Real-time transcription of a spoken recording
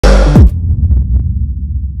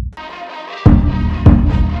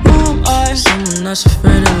that's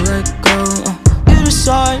afraid to let go. You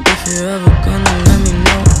decide if you're ever gonna let me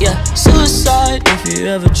know. Yeah, suicide if you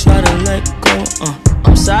ever try to let go.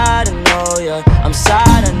 I'm sad, I know, yeah. I'm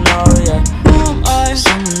sad, I know, yeah. Who am I?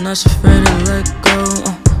 Someone that's afraid to let go.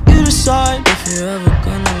 You decide if you're ever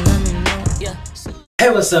gonna let me know. Yeah. Hey,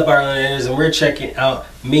 what's up, arlinators? And we're checking out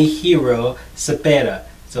Mi Hero Cepeda.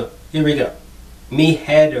 So here we go. Mi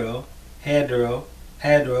Hero.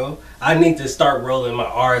 I need to start rolling my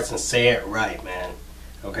R's and say it right, man.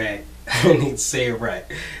 Okay, I need to say it right.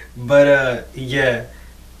 But yeah,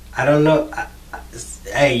 I don't know.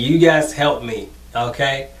 Hey, you guys help me,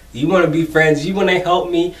 okay? You want to be friends? You want to help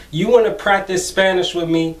me? You want to practice Spanish with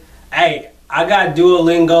me? Hey, I got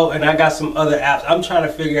Duolingo and I got some other apps. I'm trying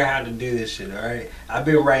to figure out how to do this shit. All right, I've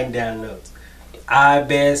been writing down notes. A,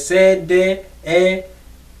 B, C, D, E,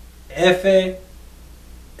 F.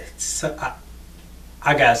 So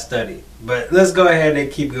I gotta study, but let's go ahead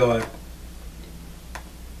and keep going.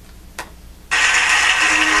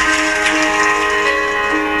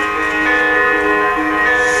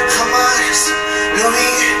 Jamás lo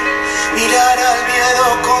vi mirar al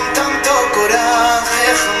miedo con tanto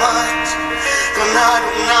coraje, jamás ganar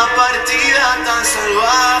una partida tan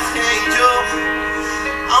salvaje, y yo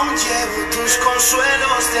aún llevo tus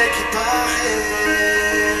consuelos de equipaje.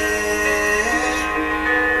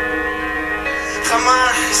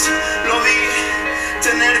 Jamás lo vi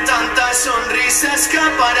tener tanta sonrisa,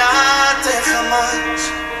 escaparate,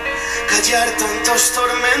 jamás callar tantos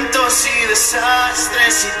tormentos y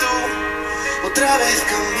desastres, y tú otra vez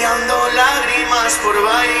cambiando lágrimas por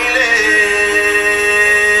bailes.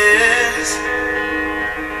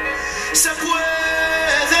 Se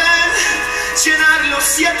pueden llenar los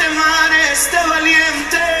 7 mares de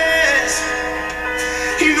valientes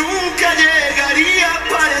y nunca llegaría a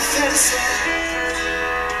parecerse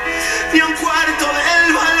ni un cuarto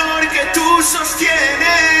del valor que tú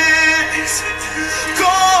sostienes.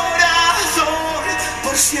 Corazón,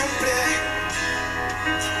 por siempre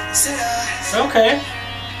serás. Okay.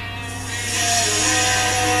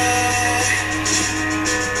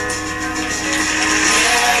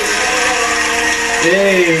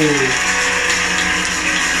 Hey.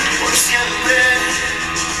 Por siempre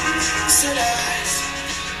serás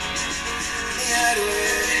mi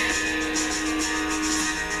héroe.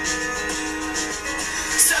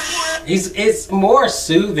 It's more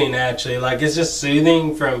soothing, actually. Like, it's just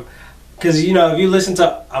soothing from, because, you know, if you listen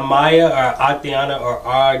to Amaya or Atiana or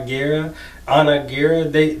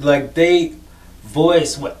Anagira, they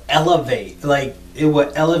voice would elevate. Like, it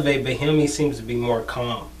would elevate, but him, he seems to be more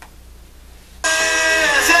calm.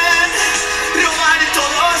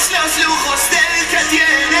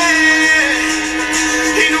 Y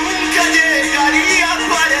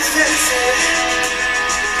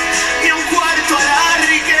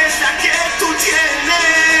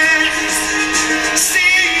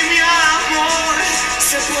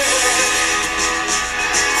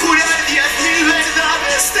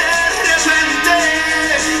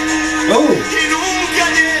nunca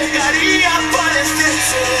llegaría a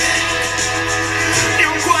parecerse ni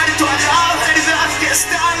un cuarto a la verdad que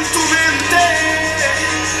está en tu mente.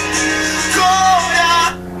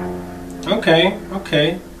 Okay.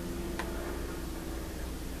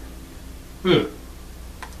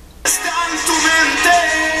 Está en tu mente.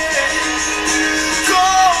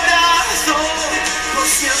 Corazón, por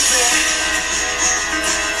siempre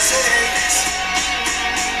seréis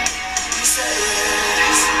mis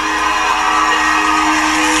héroes.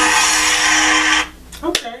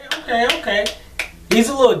 Okay. He's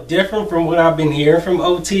a little different from what I've been hearing from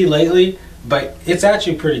OT lately, but it's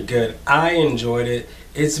actually pretty good. I enjoyed it.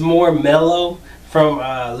 It's more mellow from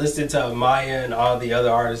listening to Maya and all the other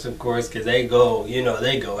artists, of course, because they go, you know,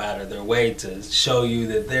 they go out of their way to show you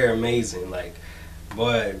that they're amazing. Like,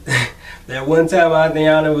 boy, that one time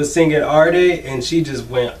Adriana was singing Arte and she just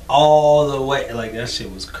went all the way. Like, that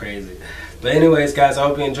shit was crazy. But anyways, guys, I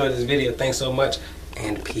hope you enjoyed this video. Thanks so much,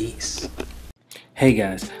 and peace. Hey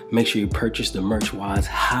guys, make sure you purchase the merch while it's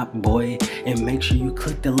hot, boy, and make sure you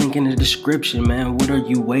click the link in the description, man. What are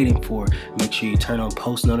you waiting for? Make sure you turn on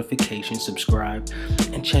post notifications, subscribe,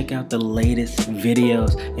 and check out the latest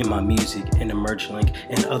videos in my music and the merch link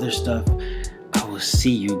and other stuff. I will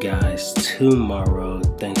see you guys tomorrow.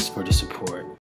 Thanks for the support.